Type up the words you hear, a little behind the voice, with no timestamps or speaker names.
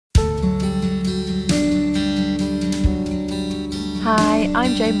Hi,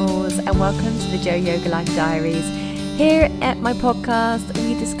 I'm Jo Moores and welcome to the Jo Yoga Life Diaries. Here at my podcast,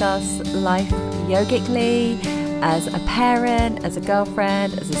 we discuss life yogically, as a parent, as a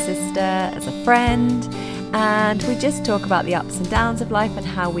girlfriend, as a sister, as a friend, and we just talk about the ups and downs of life and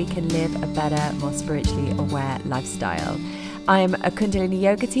how we can live a better, more spiritually aware lifestyle. I'm a Kundalini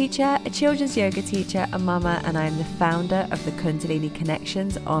yoga teacher, a children's yoga teacher, a mama, and I'm the founder of the Kundalini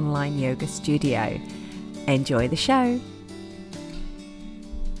Connections online yoga studio. Enjoy the show.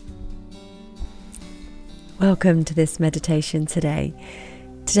 Welcome to this meditation today.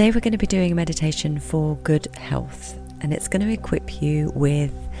 Today we're going to be doing a meditation for good health, and it's going to equip you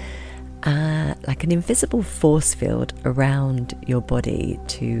with like an invisible force field around your body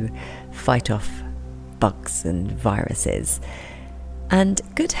to fight off bugs and viruses. And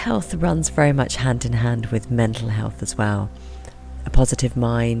good health runs very much hand in hand with mental health as well. A positive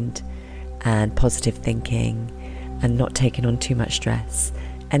mind and positive thinking and not taking on too much stress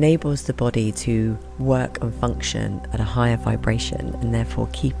enables the body to work and function at a higher vibration and therefore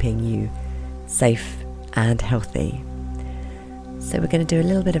keeping you safe and healthy. So we're going to do a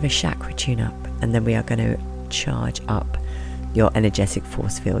little bit of a chakra tune-up, and then we are going to charge up your energetic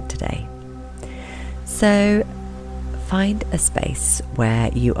force field today. So find a space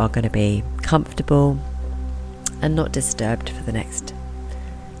where you are going to be comfortable and not disturbed for the next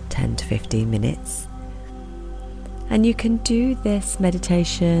 10 to 15 minutes. And you can do this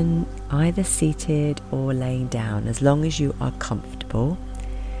meditation either seated or laying down, as long as you are comfortable,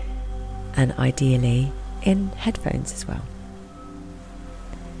 and ideally in headphones as well.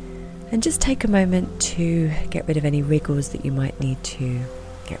 And just take a moment to get rid of any wriggles that you might need to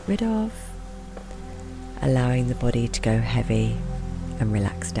get rid of, allowing the body to go heavy and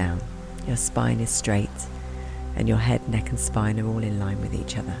relax down. Your spine is straight and your head, neck and spine are all in line with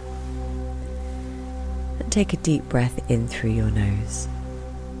each other. And take a deep breath in through your nose,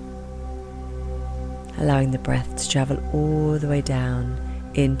 allowing the breath to travel all the way down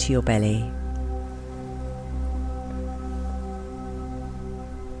into your belly.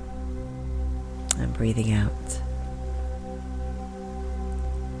 And breathing out.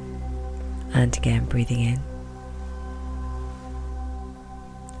 And again, breathing in,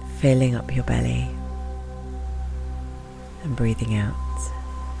 filling up your belly, and breathing out.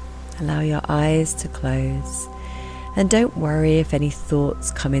 Allow your eyes to close, and don't worry if any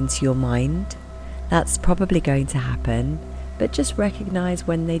thoughts come into your mind. That's probably going to happen, but just recognize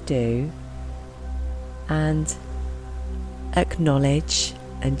when they do and acknowledge,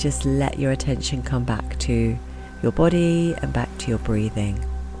 and just let your attention come back to your body and back to your breathing.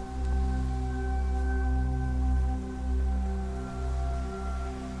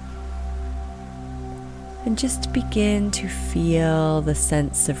 And just begin to feel the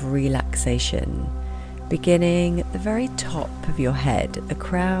sense of relaxation, beginning at the very top of your head, the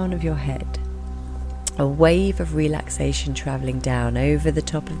crown of your head. A wave of relaxation traveling down over the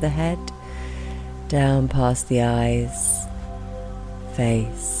top of the head, down past the eyes,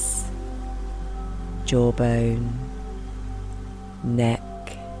 face, jawbone, neck,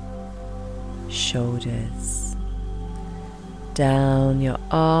 shoulders, down your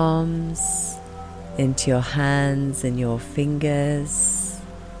arms, into your hands and your fingers,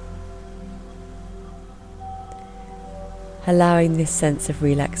 allowing this sense of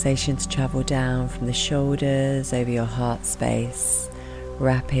relaxation to travel down from the shoulders over your heart space,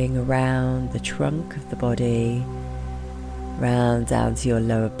 wrapping around the trunk of the body, round down to your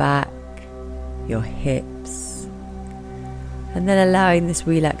lower back, your hips, and then allowing this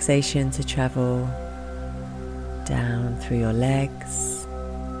relaxation to travel down through your legs,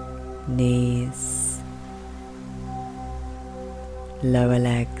 knees, lower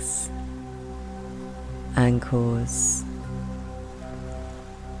legs, ankles,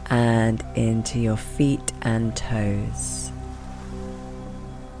 and into your feet and toes.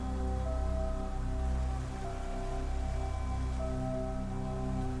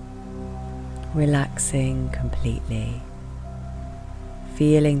 Relaxing completely,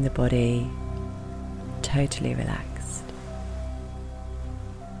 feeling the body totally relaxed.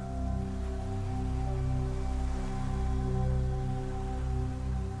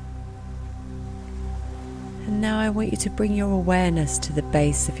 And now I want you to bring your awareness to the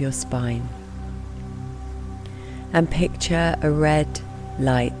base of your spine and picture a red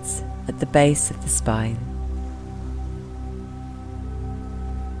light at the base of the spine.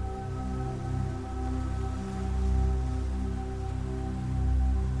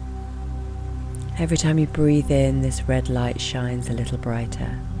 Every time you breathe in, this red light shines a little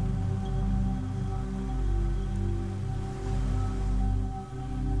brighter.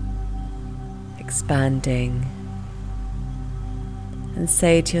 Expanding And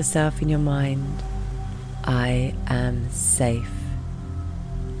say to yourself in your mind, I am safe.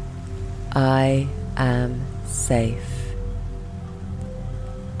 I am safe.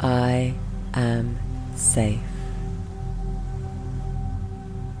 I am safe.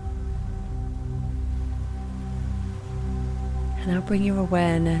 And now bring your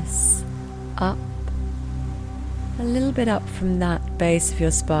awareness up, a little bit up from that base of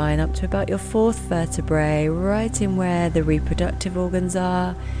your spine, up to about your fourth vertebrae, right in where the reproductive organs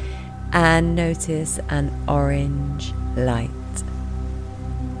are, and notice an orange light.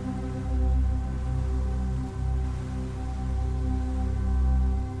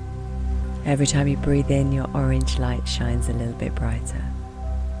 Every time you breathe in, your orange light shines a little bit brighter.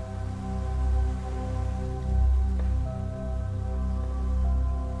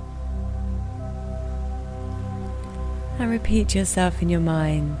 And repeat to yourself in your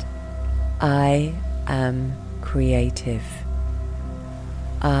mind, I am creative.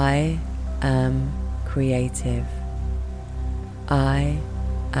 I am creative. I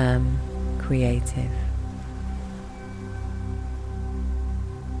am creative.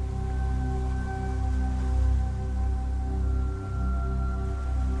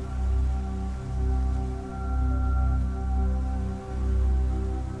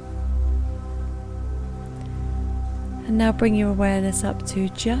 And now bring your awareness up to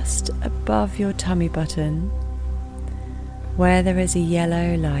just above your tummy button, where there is a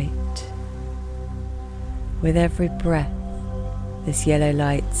yellow light. With every breath, this yellow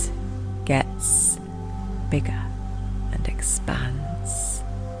light gets bigger and expands.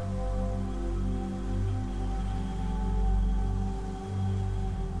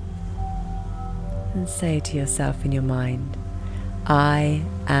 And say to yourself in your mind, I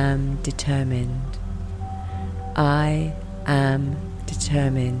am determined. I am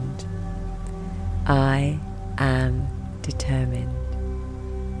determined. I am determined.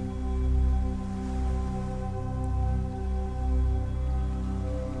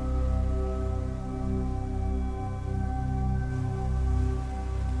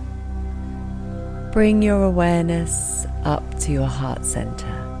 Bring your awareness up to your heart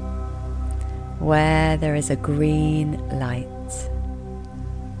center, where there is a green light.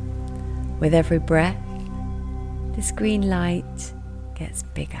 With every breath, this green light gets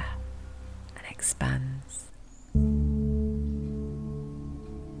bigger and expands.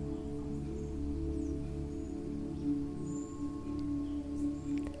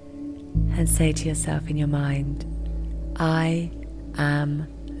 And say to yourself in your mind, I am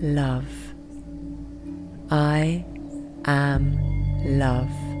love. I am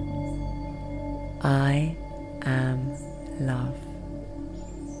love. I am love.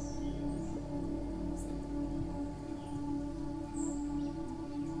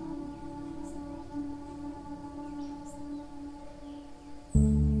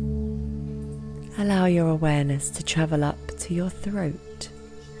 Allow your awareness to travel up to your throat,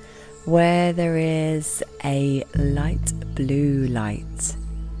 where there is a light blue light,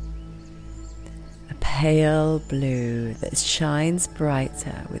 a pale blue that shines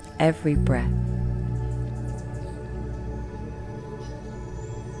brighter with every breath.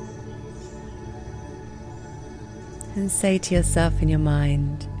 And say to yourself in your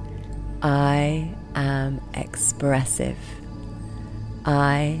mind, I am expressive.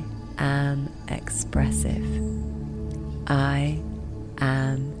 I am expressive. I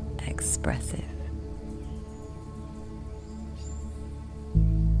am expressive.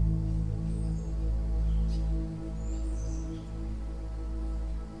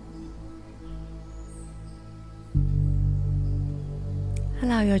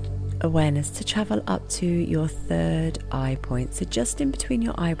 Allow your awareness to travel up to your third eye point, so just in between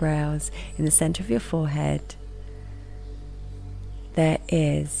your eyebrows, in the center of your forehead, there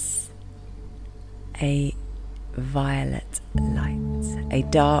is a violet light, a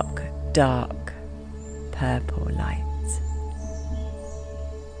dark, dark purple light.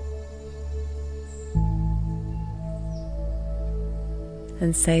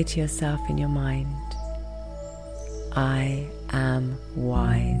 And say to yourself in your mind, I am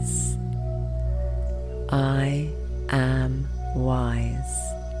wise. I am wise.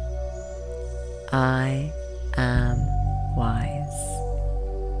 I am wise.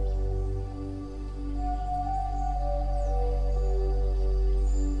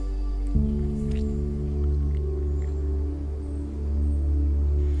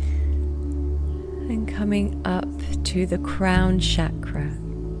 And coming up to the crown chakra,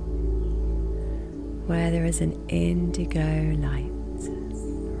 where there is an indigo light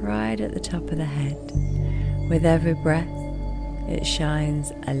right at the top of the head. With every breath, it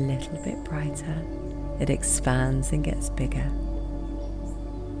shines a little bit brighter. It expands and gets bigger.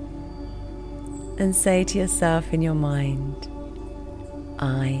 and say to yourself in your mind,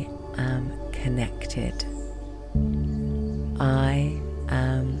 I am connected. I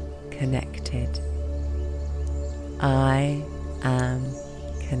am connected. I am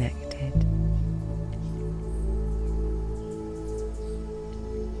connected.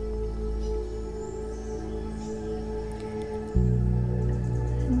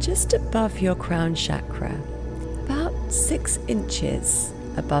 And just above your crown chakra, about 6 inches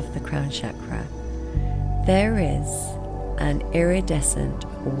above the crown chakra, there is an iridescent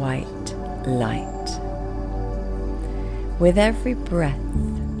white light. With every breath,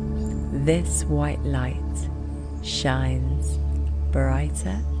 this white light shines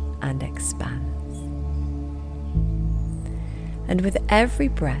brighter and expands. And with every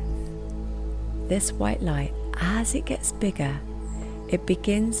breath, this white light, as it gets bigger, it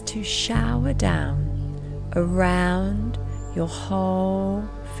begins to shower down around your whole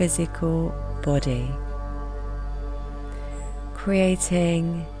physical body,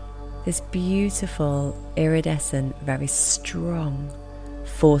 creating this beautiful, iridescent, very strong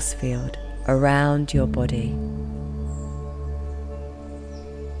force field around your body.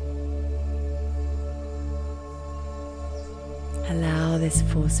 Allow this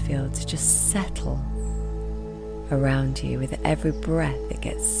force field to just settle around you. With every breath, it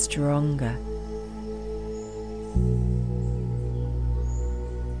gets stronger.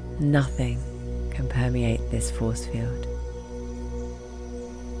 Nothing can permeate this force field.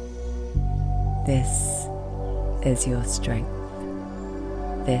 This is your strength.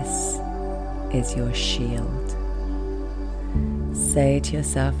 This is your shield. Say to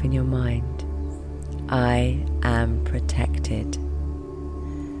yourself in your mind, I am protected.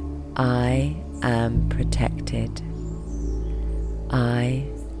 I am protected. I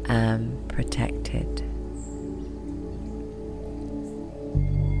am protected.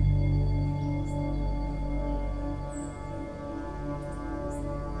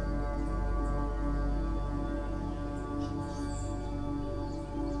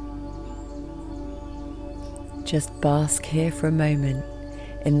 Just bask here for a moment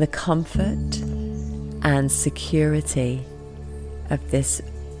in the comfort and security of this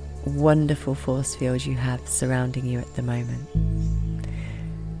wonderful force field you have surrounding you at the moment.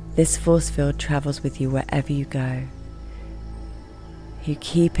 This force field travels with you wherever you go. You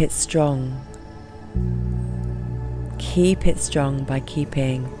keep it strong. Keep it strong by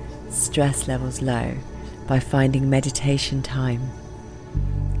keeping stress levels low, by finding meditation time.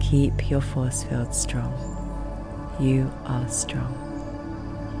 Keep your force field strong. You are strong.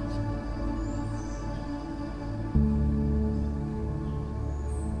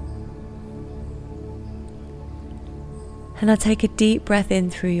 And now take a deep breath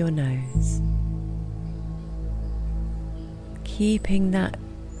in through your nose, keeping that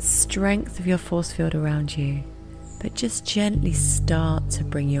strength of your force field around you, but just gently start to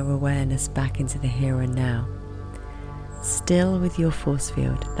bring your awareness back into the here and now. Still with your force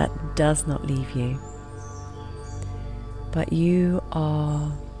field, that does not leave you. But you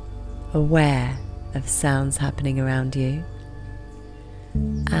are aware of sounds happening around you,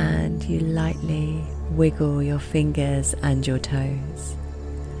 and you lightly wiggle your fingers and your toes.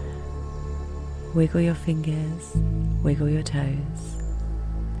 Wiggle your fingers, wiggle your toes.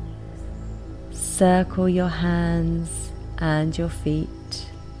 Circle your hands and your feet,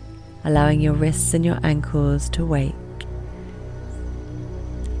 allowing your wrists and your ankles to wake.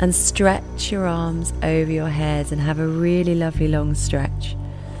 And stretch your arms over your head and have a really lovely long stretch.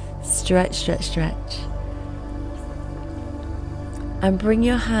 Stretch, stretch, stretch. And bring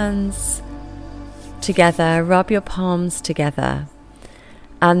your hands together, rub your palms together,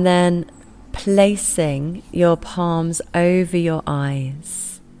 and then placing your palms over your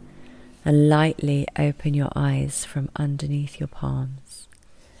eyes, and lightly open your eyes from underneath your palms.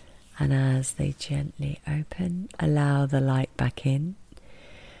 And as they gently open, allow the light back in.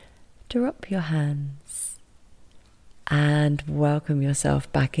 Drop your hands and welcome yourself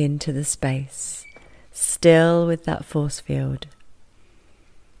back into the space, still with that force field,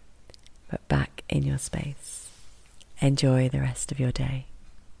 but back in your space. Enjoy the rest of your day.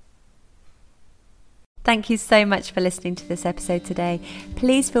 Thank you so much for listening to this episode today.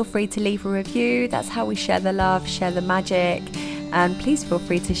 Please feel free to leave a review. That's how we share the love, share the magic. And please feel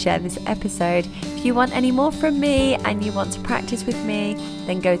free to share this episode. If you want any more from me and you want to practice with me,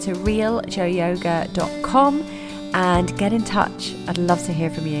 then go to realjoyoga.com and get in touch. I'd love to hear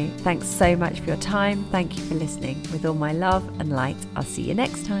from you. Thanks so much for your time. Thank you for listening. With all my love and light, I'll see you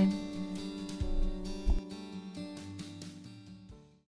next time.